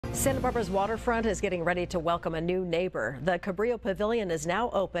Santa Barbara's waterfront is getting ready to welcome a new neighbor. The Cabrillo Pavilion is now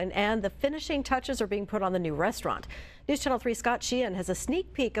open, and the finishing touches are being put on the new restaurant. News Channel 3's Scott Sheehan has a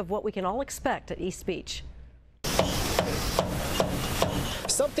sneak peek of what we can all expect at East Beach.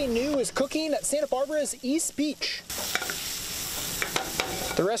 Something new is cooking at Santa Barbara's East Beach.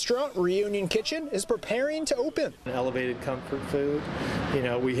 The restaurant, Reunion Kitchen, is preparing to open. Elevated comfort food. You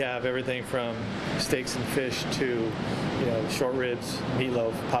know, we have everything from steaks and fish to, short ribs,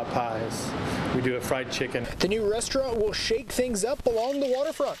 meatloaf, pot pies. We do a fried chicken. The new restaurant will shake things up along the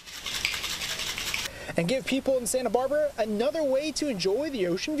waterfront and give people in Santa Barbara another way to enjoy the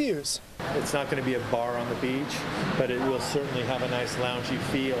ocean views. It's not going to be a bar on the beach, but it will certainly have a nice loungy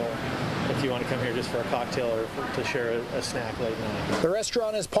feel if you want to come here just for a cocktail or to share a snack late night. The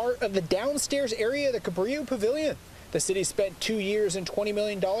restaurant is part of the downstairs area of the Cabrillo Pavilion. The city spent 2 years and $20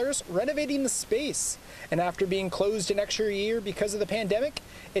 million renovating the space. And after being closed an extra year because of the pandemic,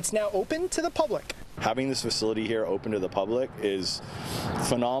 it's now open to the public. Having this facility here open to the public is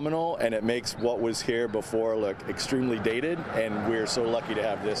phenomenal, and it makes what was here before look extremely dated, and we're so lucky to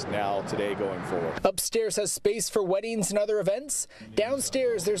have this now today going forward. Upstairs has space for weddings and other events.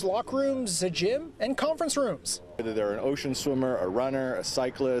 Downstairs there's locker rooms, a gym, and conference rooms. Whether they're an ocean swimmer, a runner, a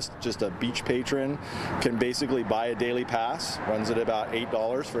cyclist, just a beach patron, can basically buy a daily pass. Runs at about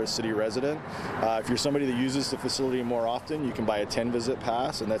 $8 for a city resident. If you're somebody that uses the facility more often, you can buy a 10-visit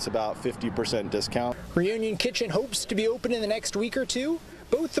pass, and that's about 50% discount. Reunion Kitchen hopes to be open in the next week or two.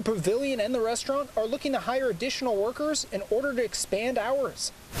 Both the pavilion and the restaurant are looking to hire additional workers in order to expand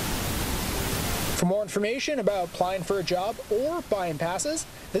hours. For more information about applying for a job or buying passes,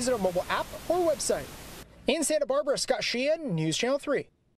 visit our mobile app or website. In Santa Barbara, Scott Sheehan, News Channel 3.